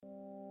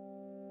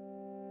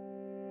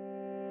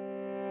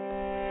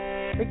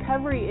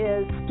Recovery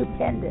is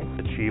stupendous.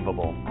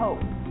 Achievable. Hope.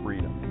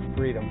 Freedom.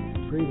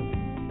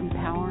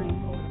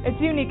 Empowering.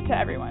 It's unique to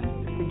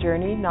everyone. It's a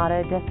journey, not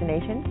a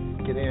destination.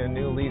 Getting a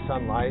new lease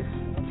on life.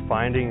 It's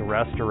finding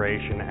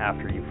restoration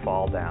after you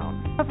fall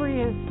down.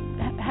 Recovery is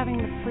having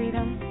the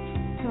freedom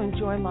to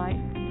enjoy life.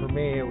 For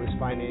me, it was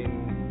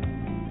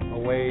finding a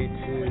way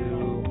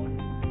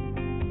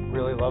to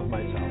really love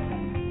myself.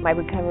 My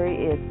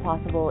recovery is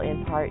possible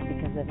in part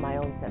because of my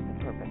own sense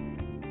of purpose.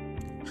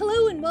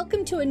 Hello and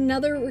welcome to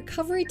another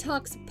Recovery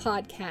Talks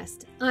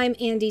podcast. I'm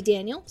Andy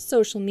Daniel,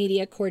 social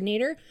media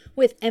coordinator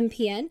with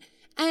MPN,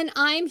 and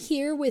I'm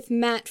here with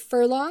Matt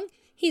Furlong.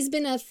 He's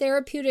been a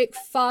therapeutic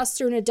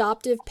foster and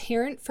adoptive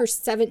parent for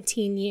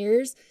 17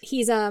 years.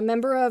 He's a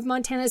member of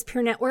Montana's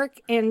Peer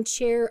Network and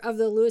chair of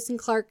the Lewis and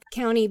Clark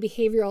County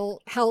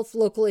Behavioral Health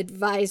Local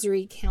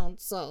Advisory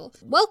Council.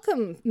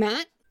 Welcome,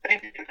 Matt.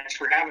 Thank you. Thanks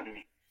for having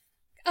me.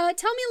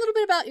 Tell me a little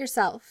bit about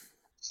yourself.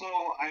 So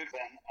I've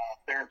been a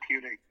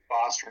therapeutic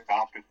foster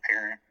adoptive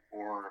parent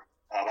for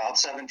about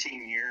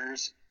 17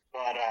 years.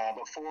 But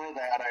before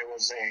that, I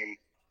was a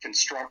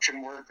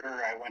construction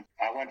worker. I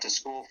went to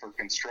school for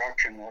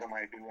construction. What am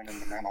I doing in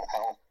the mental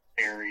health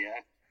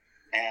area?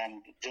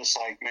 And just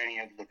like many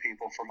of the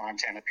people from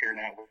Montana Peer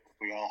Network,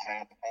 we all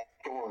have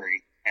a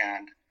story.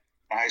 And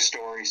my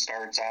story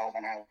starts out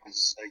when I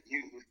was a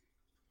youth,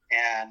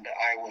 and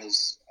I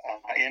was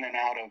in and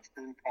out of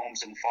group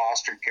homes and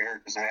foster care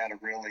because I had a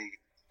real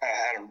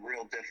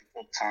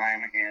difficult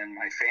time in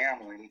my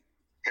family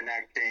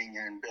connecting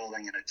and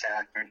building an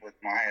attachment with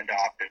my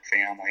adopted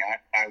family.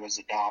 I was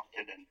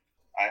adopted, and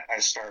I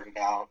started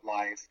out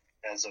life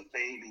as a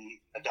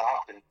baby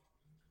adopted.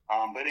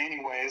 But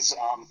anyways,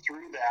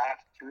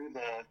 through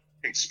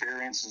the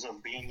experiences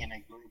of being in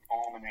a group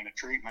home and in a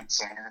treatment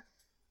center,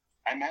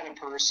 I met a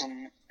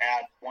person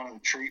at one of the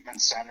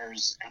treatment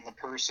centers, and the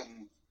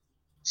person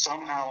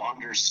somehow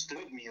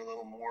understood me a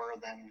little more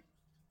than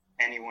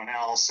anyone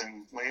else.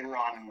 And later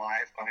on in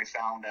life, I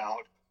found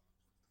out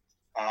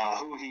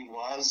who he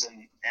was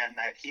and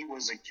that he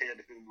was a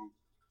kid who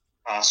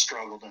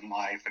struggled in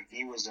life, and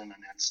he was in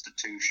an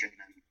institution.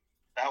 And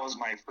that was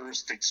my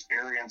first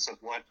experience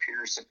of what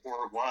peer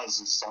support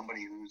was, as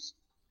somebody who's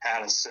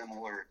had a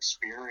similar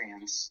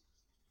experience.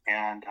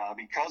 And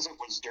because it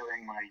was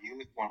during my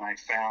youth when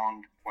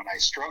I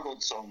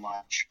struggled so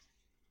much,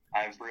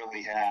 I've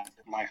really had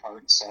my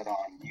heart set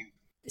on youth.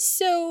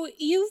 So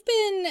you've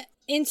been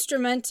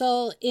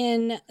instrumental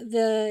in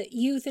the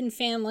youth and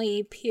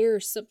family peer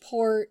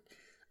support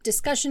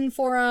discussion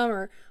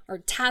forum or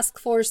task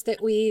force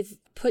that we've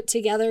put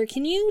together.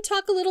 Can you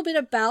talk a little bit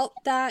about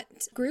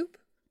that group?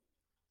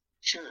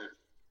 Sure.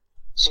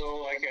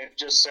 So like I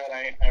just said,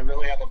 I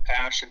really have a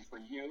passion for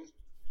youth,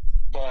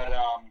 but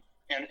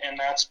and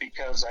that's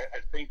because I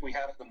think we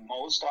have the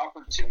most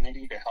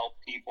opportunity to help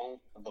people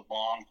for the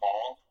long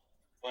haul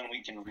when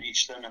we can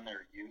reach them in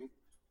their youth.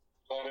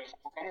 But if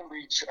we're going to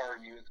reach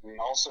our youth, we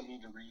also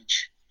need to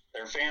reach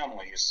their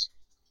families.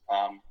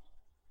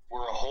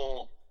 We're a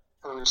whole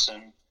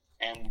person,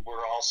 and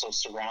we're also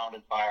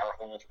surrounded by our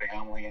whole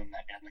family and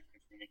the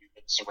community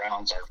that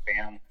surrounds our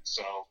family.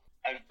 So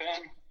I've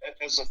been,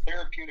 as a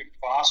therapeutic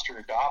foster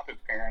adoptive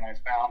parent, I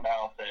found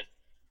out that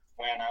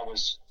when I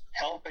was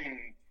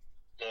helping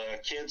the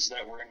kids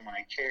that were in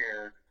my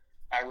care,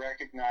 I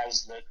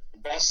recognized that the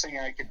best thing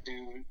I could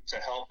do to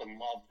help and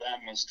love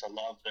them is to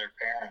love their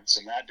parents.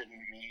 And that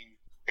didn't mean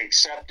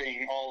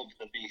accepting all of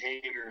the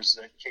behaviors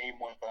that came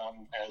with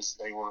them as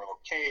they were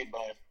okay,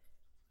 but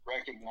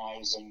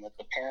recognizing that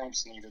the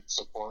parents needed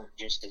support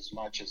just as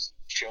much as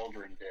the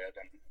children did.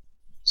 And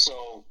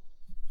so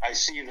I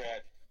see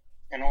that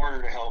in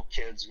order to help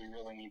kids, we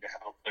really need to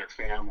help their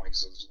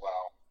families as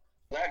well.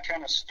 That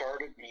kind of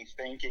started me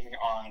thinking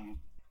on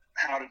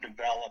how to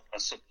develop a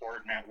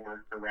support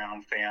network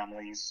around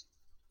families.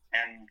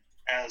 And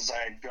as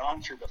I'd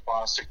gone through the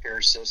foster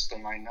care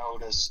system, I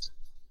noticed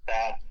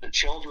that the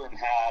children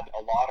had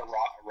a lot of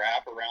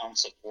wraparound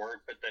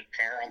support, but that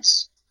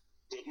parents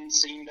didn't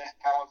seem to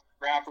have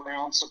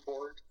wraparound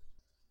support.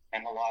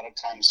 And a lot of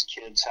times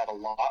kids had a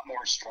lot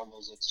more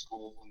struggles at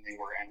school when they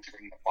were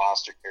entering the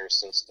foster care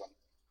system.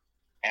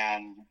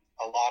 And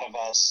a lot of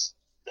us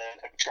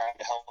that have tried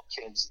to help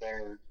kids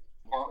there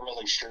weren't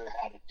really sure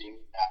how to do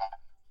that.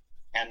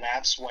 And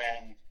that's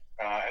when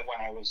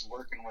I was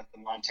working with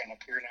the Montana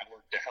Peer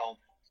Network to help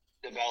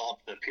develop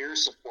the peer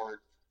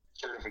support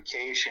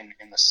certification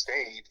in the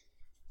state,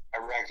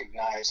 I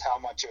recognized how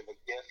much of a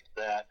gift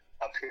that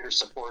a peer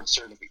support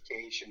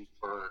certification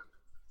for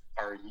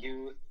our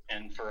youth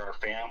and for our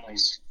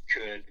families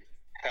could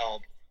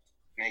help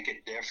make a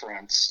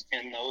difference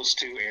in those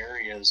two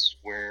areas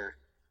where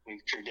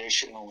we've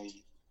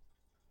traditionally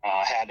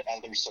had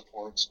other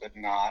supports, but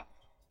not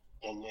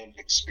the lived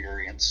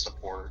experience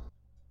support.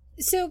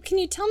 So can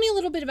you tell me a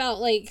little bit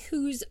about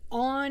who's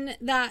on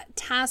that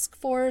task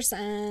force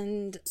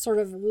and sort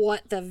of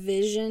what the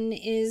vision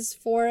is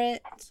for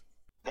it?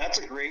 That's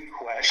a great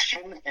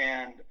question,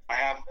 and I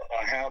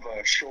have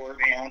a short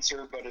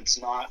answer, but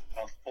it's not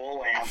a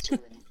full answer,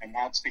 and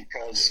that's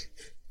because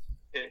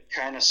it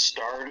kind of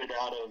started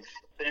out of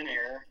thin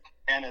air,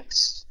 and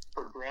it's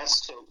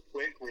progressed so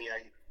quickly.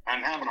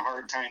 I'm having a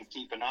hard time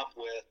keeping up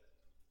with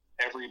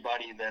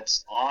everybody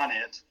that's on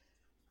it.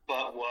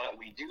 But what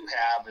we do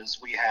have is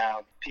we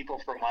have people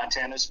from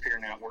Montana's Peer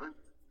Network.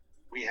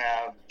 We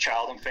have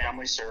Child and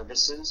Family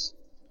Services.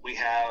 We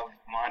have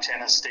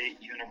Montana State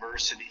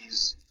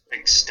University's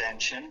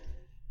Extension.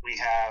 We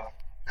have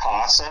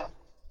CASA.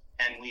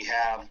 And we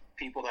have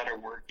people that are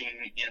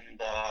working in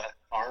the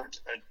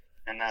ART,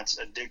 and that's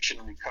Addiction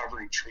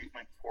Recovery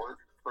Treatment Court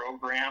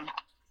program,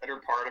 that are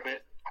part of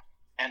it.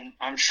 And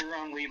I'm sure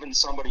I'm leaving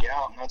somebody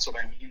out, and that's what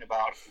I mean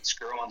about it's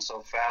growing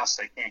so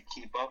fast. I can't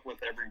keep up with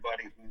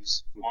everybody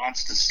who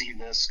wants to see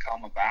this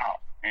come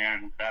about,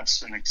 and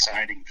that's an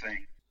exciting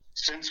thing.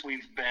 Since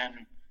we've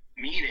been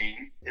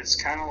meeting,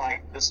 it's kind of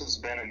like this has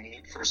been a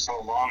need for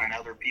so long, and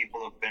other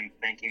people have been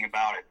thinking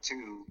about it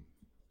too.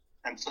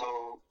 And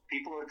so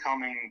people are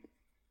coming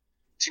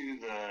to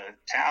the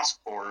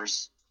task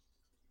force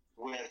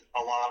with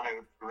a lot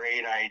of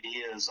great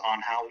ideas on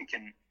how we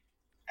can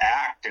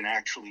act and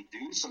actually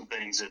do some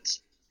things.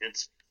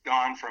 It's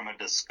gone from a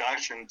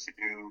discussion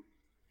to,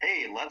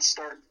 hey, let's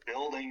start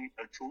building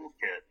a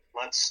toolkit.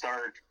 Let's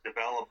start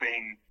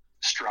developing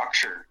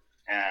structure.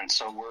 And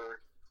so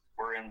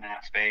we're in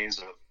that phase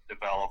of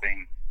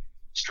developing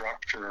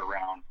structure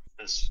around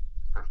this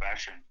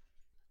profession.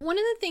 One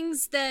of the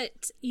things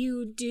that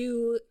you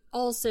do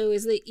also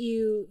is that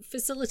you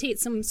facilitate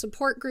some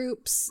support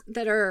groups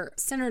that are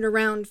centered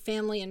around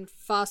family and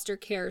foster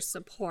care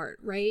support,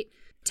 right?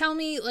 Tell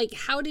me, like,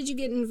 how did you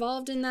get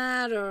involved in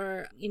that,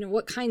 or, you know,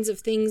 what kinds of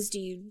things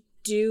do you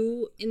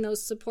do in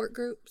those support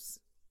groups?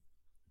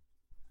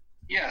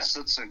 Yes,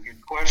 that's a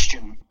good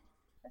question.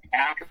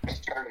 After I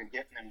started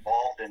getting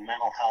involved in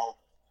mental health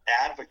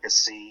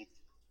advocacy,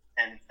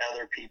 and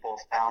other people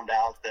found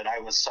out that I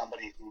was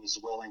somebody who was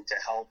willing to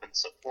help and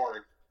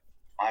support,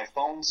 my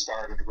phone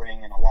started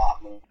ringing a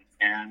lot more.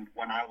 And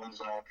when I was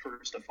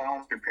first a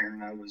foster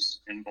parent, I was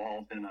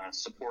involved in a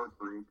support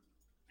group.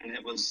 And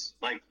it was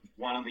like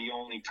one of the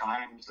only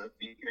times that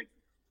we could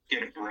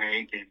get a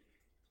break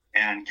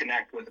and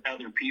connect with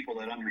other people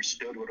that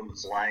understood what it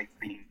was like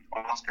being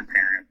a foster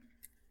parent.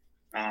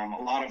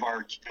 A lot of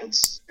our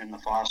kids in the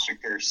foster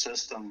care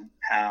system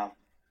have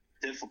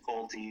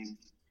difficulties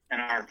in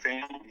our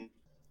family.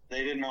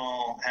 They didn't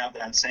all have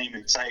that same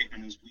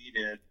excitement as we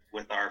did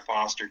with our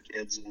foster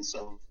kids. And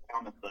so I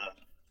found that the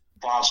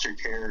foster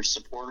care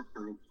support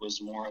group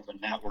was more of a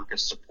network of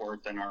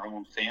support than our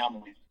own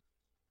family.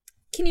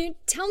 Can you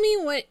tell me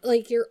what,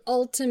 like, your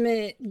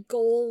ultimate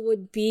goal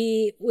would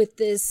be with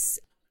this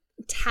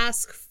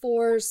task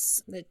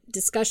force, the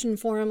discussion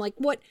forum? Like,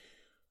 what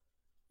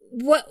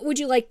would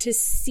you like to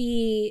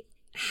see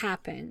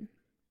happen?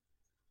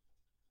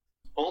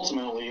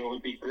 Ultimately, it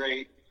would be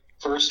great,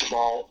 first of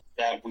all,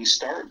 that we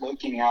start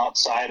looking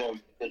outside of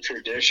the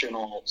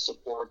traditional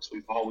supports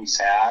we've always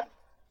had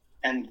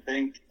and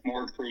think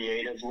more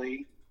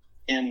creatively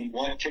in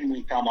what can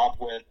we come up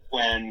with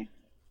when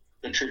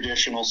the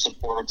traditional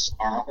supports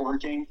aren't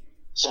working.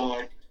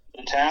 So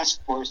the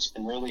task force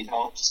can really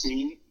help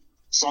see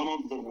some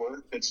of the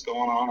work that's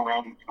going on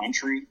around the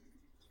country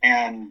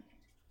and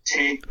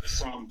take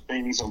some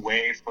things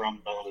away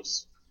from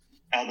those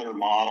other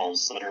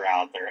models that are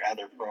out there,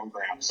 other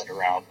programs that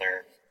are out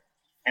there.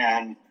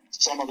 And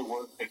some of the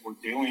work that we're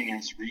doing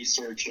is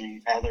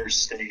researching other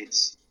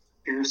states'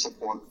 peer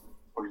support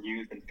for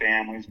youth and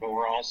families, but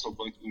we're also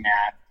looking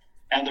at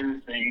other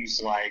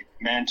things like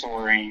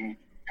mentoring,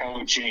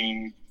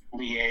 coaching,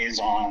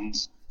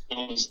 liaisons,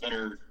 those that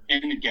are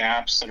in the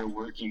gaps that are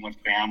working with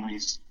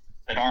families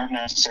that aren't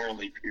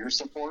necessarily peer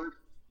support.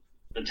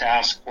 The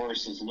task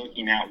force is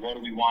looking at what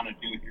do we want to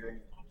do here in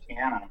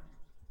Montana.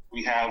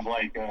 We have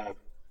like a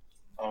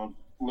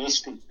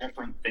list of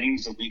different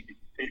things that we could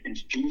pick and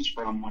choose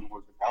from when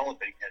we're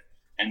developing it,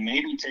 and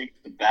maybe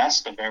take the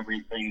best of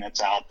everything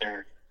that's out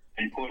there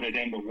and put it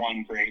into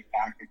one great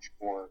package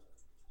for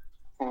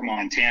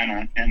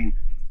Montana. And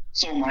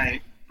so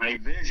my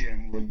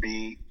vision would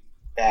be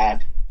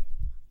that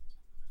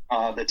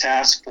the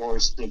task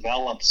force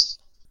develops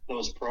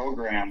those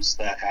programs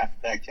that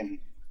can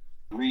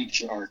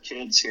reach our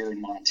kids here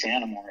in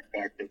Montana more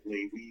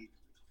effectively. We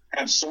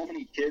have so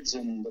many kids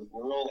in the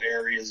rural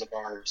areas of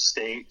our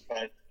state,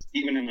 but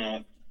even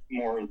in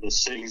more of the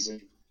cities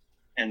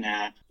and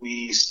that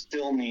we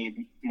still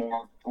need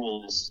more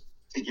tools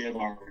to give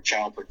our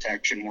child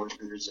protection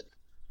workers.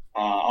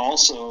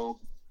 Also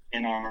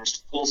in our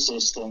school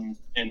system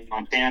in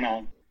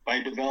Montana,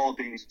 by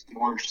developing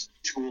more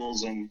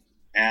tools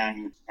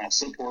and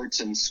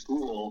supports in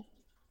school,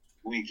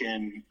 we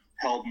can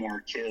help more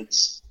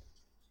kids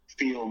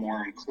feel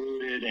more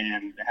included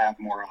and have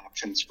more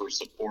options for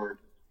support.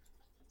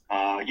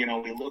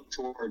 We look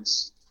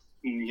towards,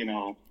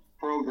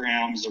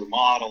 programs or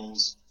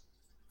models,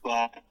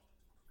 but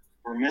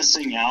we're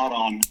missing out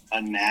on a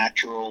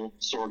natural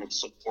sort of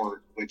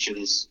support, which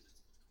is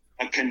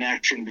a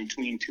connection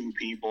between two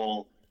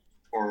people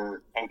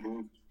or a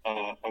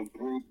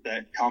group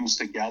that comes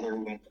together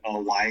with a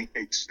like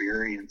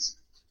experience.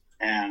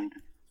 And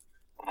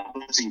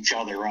lifts each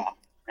other up.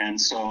 And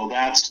so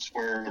that's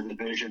where the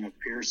vision of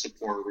peer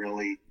support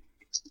really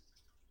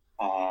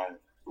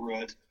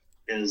root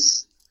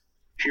is.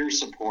 Peer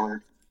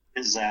support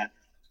is that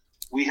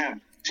we have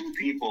two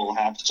people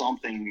have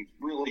something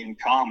really in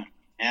common,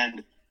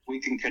 and we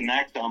can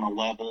connect on a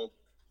level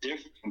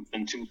different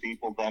than two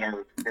people that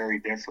are very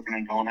different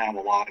and don't have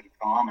a lot in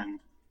common,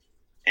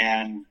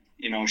 and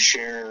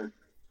share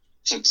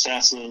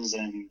successes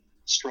and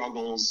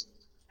struggles,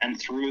 and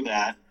through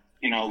that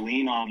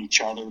lean on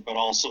each other, but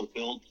also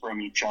build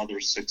from each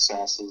other's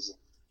successes.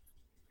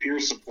 Peer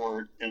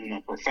support in the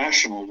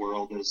professional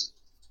world is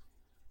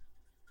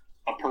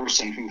a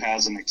person who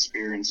has an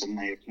experience and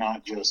they've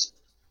not just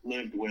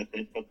lived with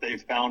it, but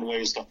they've found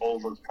ways to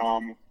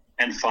overcome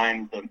and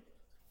find them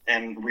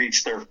and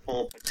reach their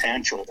full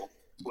potential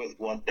with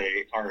what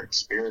they are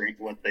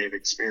experiencing, what they've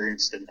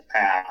experienced in the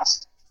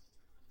past.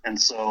 And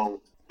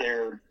so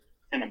they're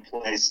in a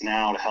place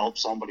now to help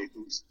somebody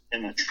who's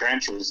in the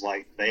trenches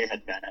like they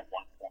had been at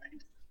one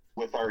point,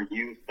 with our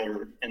youth that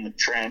are in the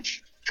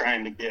trench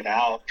trying to get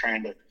out,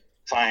 trying to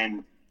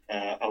find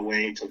a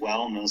way to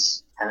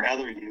wellness. Our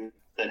other youth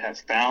that have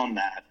found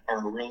that are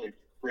a really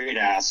great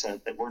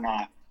asset that we're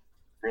not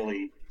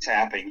really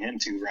tapping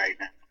into right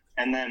now.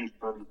 And then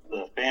for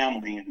the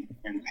family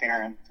and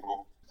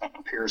parental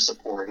peer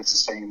support, it's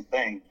the same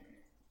thing.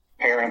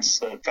 Parents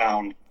that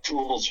found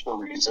tools for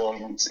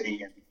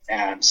resiliency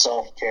and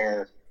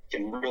self-care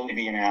can really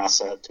be an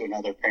asset to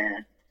another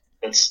parent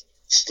that's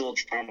still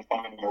trying to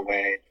find their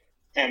way.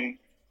 And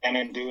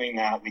in doing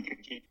that, we can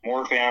keep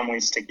more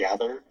families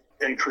together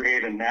and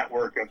create a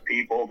network of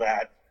people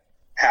that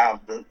have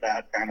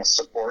that kind of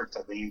support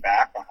to lean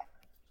back on.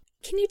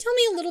 Can you tell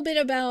me a little bit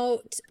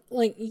about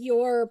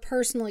your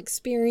personal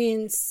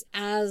experience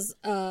as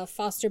a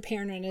foster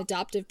parent and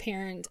adoptive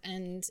parent,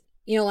 and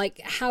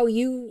how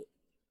you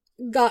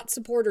got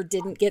support or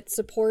didn't get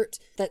support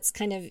that's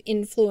kind of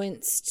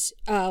influenced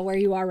where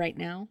you are right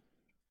now?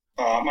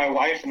 My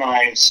wife and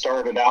I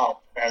started out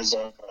as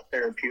a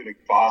therapeutic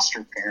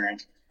foster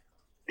parent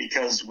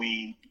because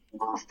we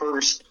were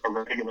first a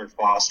regular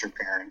foster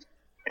parent,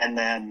 and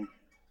then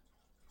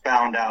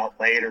found out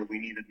later we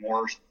needed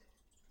more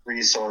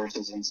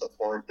resources and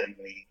support than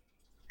we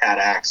had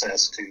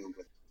access to.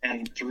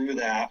 And through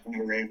that,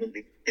 we were able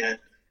to get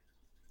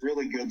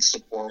really good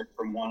support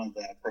from one of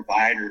the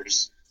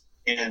providers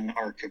in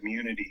our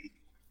community.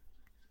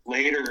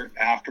 Later,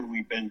 after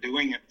we've been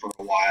doing it for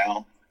a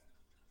while,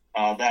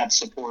 that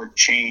support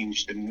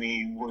changed, and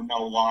we were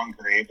no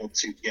longer able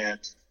to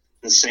get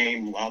the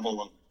same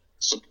level of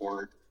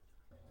support.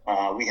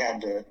 We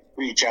had to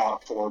reach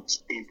out towards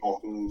people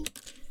who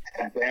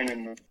had been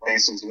in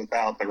places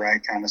without the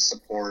right kind of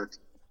support.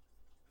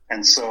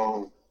 And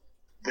so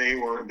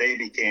they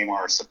became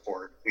our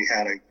support. We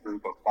had a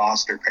group of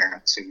foster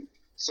parents who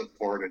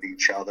supported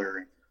each other,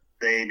 and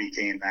they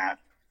became that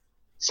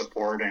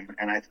support.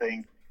 And I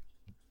think,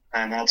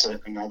 and that's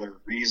another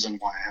reason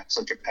why I have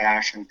such a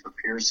passion for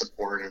peer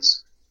support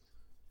is,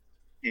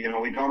 we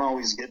don't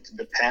always get to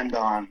depend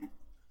on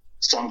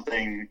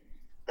something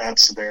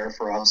that's there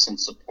for us and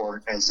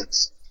support as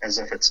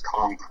if it's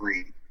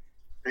concrete.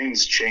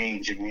 Things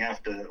change, and we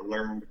have to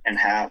learn and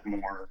have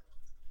more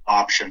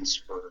options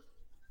for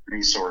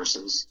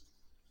resources.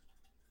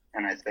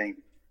 And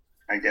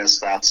I guess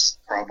that's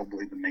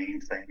probably the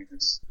main thing,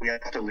 is we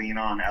have to lean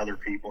on other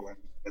people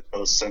with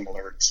those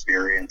similar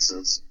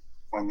experiences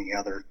when the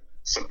other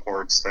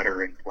supports that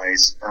are in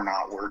place are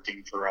not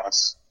working for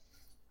us.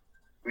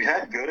 We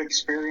had good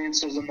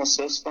experiences in the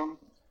system,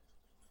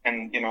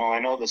 and I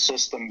know the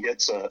system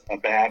gets a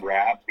bad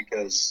rap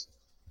because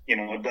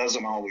it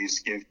doesn't always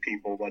give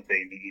people what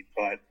they need,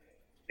 but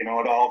it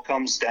all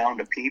comes down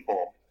to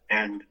people.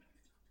 And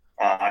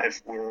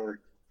if we're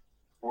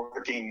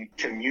working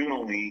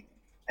communally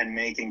and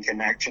making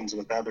connections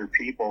with other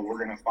people, we're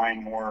going to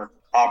find more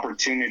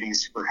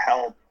opportunities for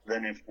help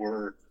than if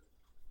we're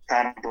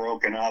kind of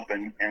broken up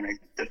and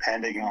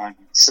depending on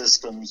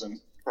systems and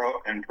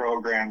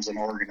programs and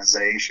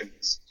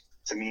organizations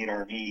to meet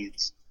our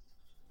needs.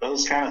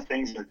 Those kind of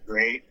things are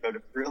great, but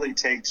it really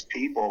takes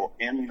people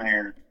in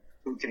there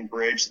who can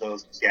bridge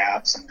those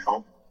gaps and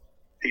help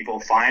people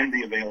find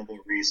the available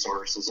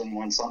resources. And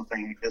when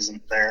something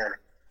isn't there,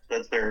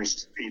 that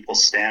there's people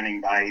standing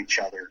by each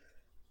other,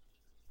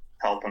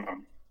 helping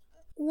them.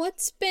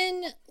 What's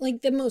been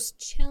the most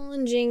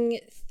challenging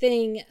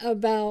thing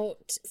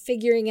about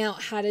figuring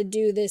out how to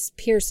do this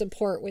peer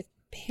support with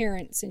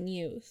parents and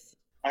youth?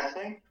 I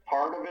think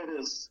part of it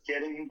is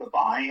getting the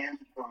buy-in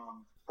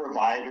from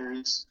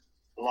providers.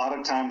 A lot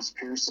of times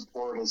peer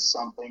support is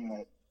something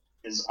that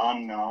is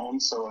unknown,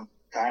 so it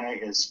kind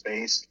of is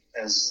faced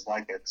as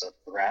it's a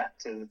threat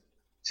to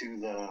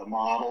the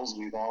models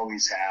we've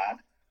always had,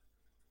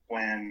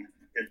 when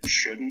it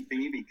shouldn't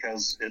be,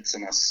 because it's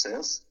an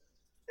assist.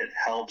 It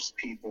helps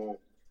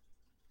people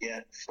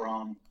get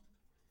from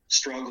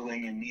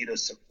struggling in need of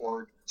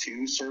support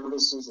to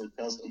services. It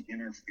doesn't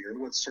interfere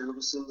with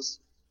services.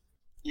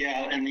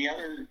 Yeah, and the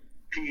other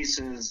piece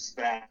is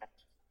that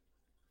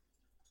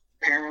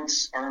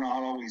parents are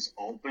not always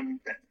open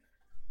to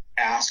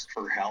ask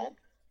for help,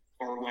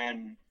 or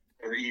when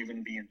they're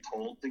even being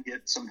told to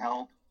get some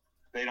help,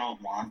 they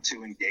don't want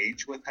to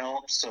engage with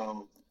help.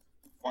 So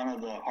one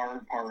of the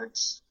hard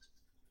parts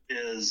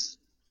is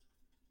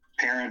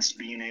parents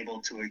being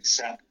able to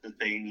accept that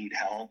they need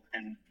help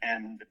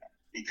and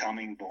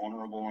becoming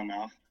vulnerable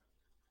enough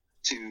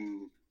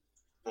to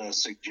the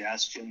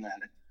suggestion that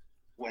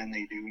when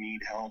they do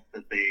need help,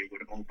 that they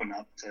would open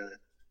up to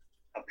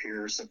a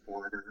peer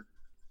supporter,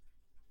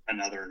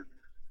 another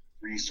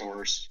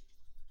resource,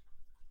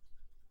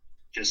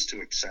 just to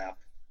accept.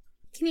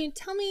 Can you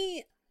tell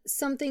me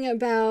something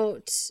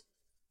about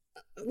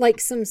like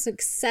some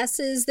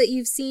successes that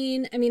you've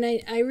seen? I mean,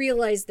 I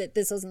realize that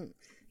this isn't,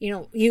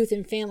 youth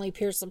and family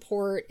peer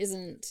support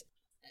isn't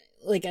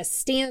like a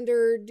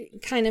standard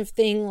kind of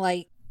thing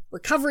like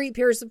recovery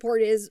peer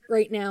support is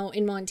right now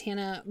in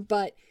Montana.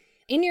 But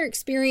in your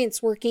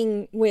experience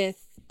working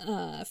with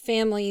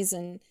families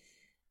and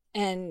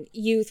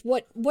youth,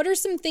 what are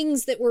some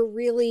things that were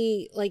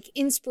really like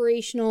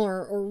inspirational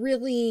or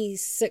really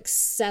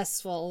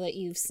successful that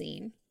you've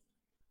seen?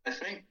 I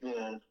think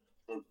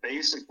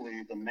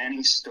basically the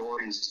many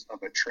stories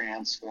of a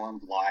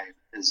transformed life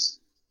is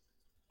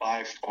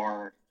by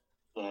far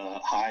the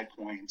high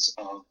points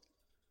of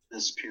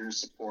this peer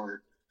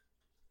support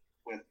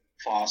with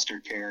foster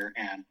care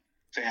and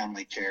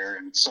family care.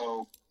 And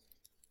so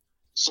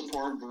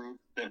support group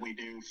that we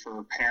do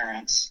for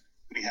parents,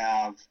 we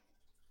have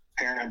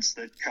parents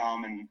that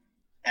come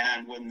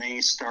and when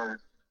they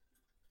start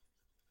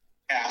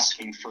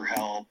asking for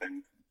help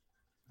and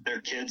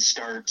their kids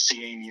start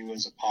seeing you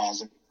as a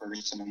positive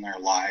person in their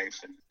life,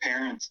 and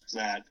parents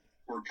that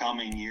were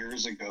coming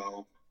years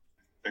ago,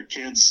 their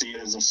kids see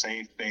it as a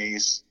safe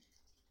base.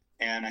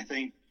 And I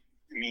think,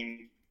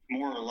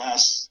 more or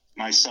less,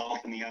 myself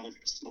and the other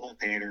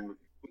facilitator,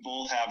 we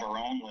both have our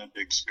own lived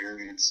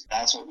experience.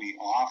 That's what we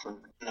offer.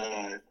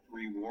 The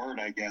reward,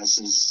 I guess,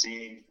 is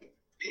seeing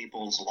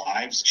people's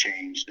lives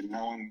changed and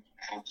knowing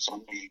how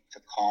somebody to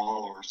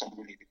call or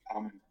somebody to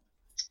come and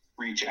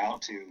reach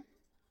out to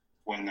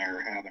when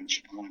they're having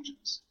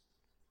challenges.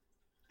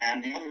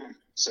 And the other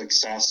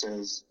success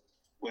is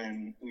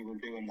when we were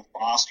doing the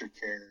foster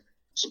care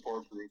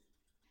support group,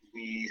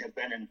 we have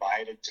been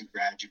invited to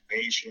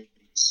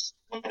graduations,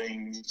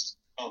 weddings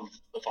of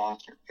the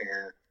foster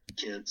care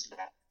kids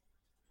that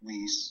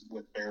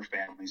with their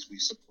families we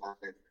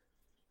supported.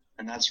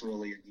 And that's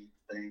really a neat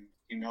thing.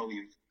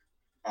 You've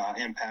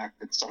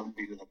impacted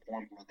somebody to the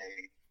point where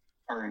they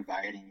are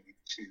inviting you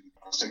to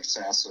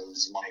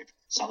successes, life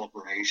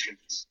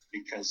celebrations,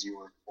 because you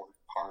were an important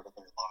part of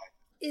their life.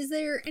 Is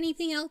there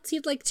anything else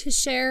you'd like to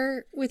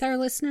share with our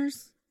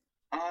listeners?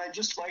 I'd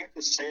just like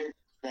to say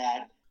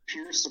that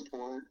peer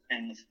support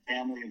and the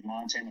family of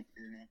Montana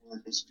Peer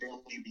Network has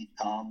really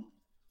become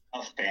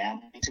a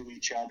family to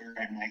each other,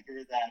 and I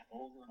hear that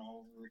over and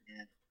over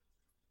in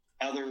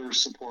other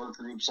support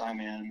groups I'm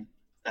in,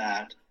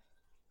 that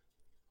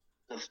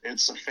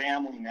it's a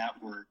family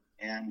network,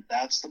 and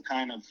that's the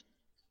kind of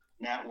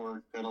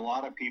network that a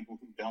lot of people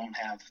who don't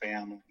have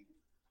family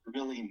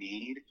really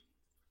need.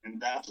 And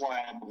that's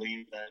why I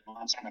believe that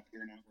Montana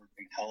Peer Network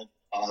can help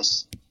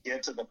us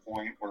get to the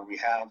point where we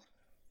have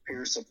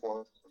peer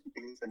support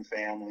for youth and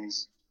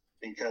families,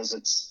 because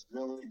it's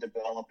really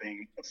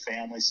developing a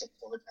family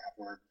support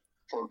network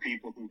for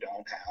people who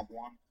don't have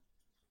one.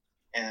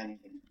 And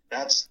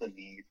that's the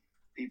need.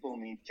 People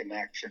need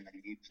connection.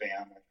 They need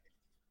family.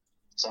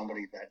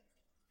 Somebody that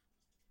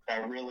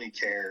really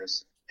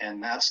cares.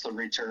 And that's the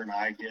return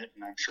I get,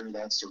 and I'm sure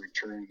that's the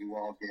return you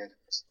all get,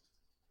 is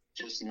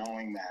just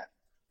knowing that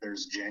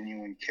there's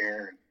genuine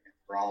care and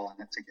we're all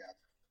in it together.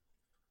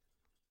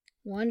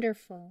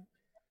 Wonderful.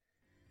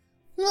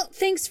 Well,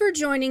 thanks for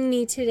joining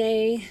me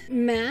today,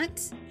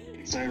 Matt.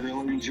 I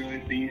really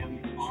enjoyed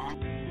being on.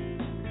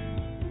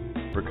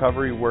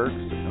 Recovery works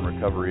and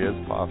recovery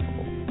is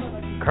possible.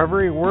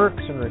 Recovery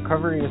works and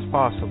recovery is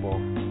possible.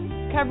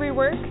 Recovery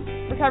works,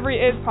 recovery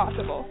is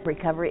possible.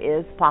 Recovery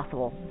is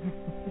possible.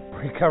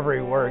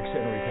 Recovery works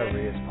and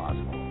recovery is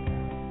possible.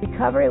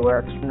 Recovery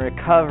works and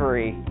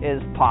recovery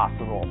is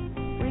possible.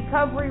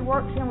 Recovery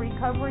works and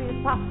recovery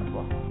is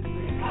possible.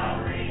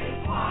 Recovery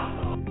is possible.